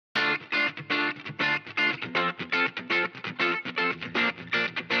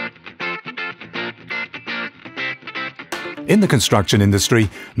In the construction industry,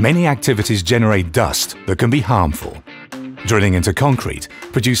 many activities generate dust that can be harmful. Drilling into concrete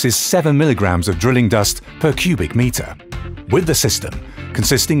produces 7 milligrams of drilling dust per cubic meter. With the system,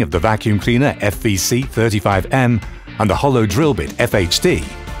 consisting of the vacuum cleaner FVC 35M and the hollow drill bit FHD,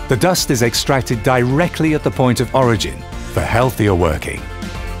 the dust is extracted directly at the point of origin for healthier working.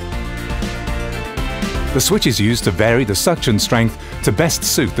 The switch is used to vary the suction strength to best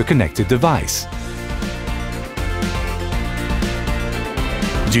suit the connected device.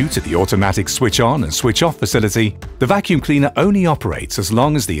 Due to the automatic switch-on and switch-off facility, the vacuum cleaner only operates as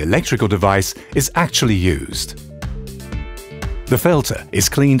long as the electrical device is actually used. The filter is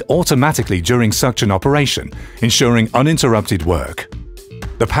cleaned automatically during suction operation, ensuring uninterrupted work.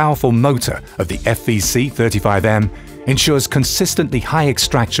 The powerful motor of the FVC 35M ensures consistently high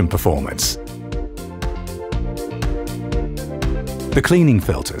extraction performance. The cleaning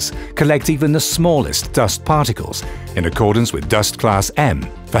filters collect even the smallest dust particles in accordance with dust class M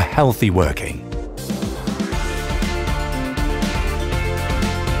for healthy working.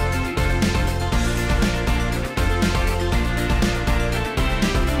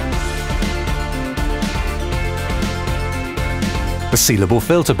 The sealable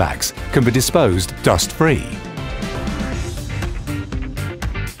filter bags can be disposed dust-free.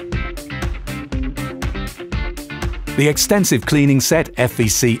 The extensive cleaning set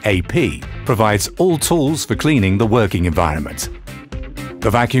FVC AP provides all tools for cleaning the working environment. The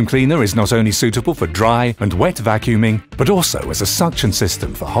vacuum cleaner is not only suitable for dry and wet vacuuming, but also as a suction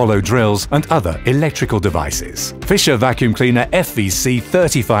system for hollow drills and other electrical devices. Fischer Vacuum Cleaner FVC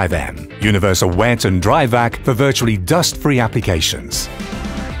 35M, universal wet and dry vac for virtually dust-free applications.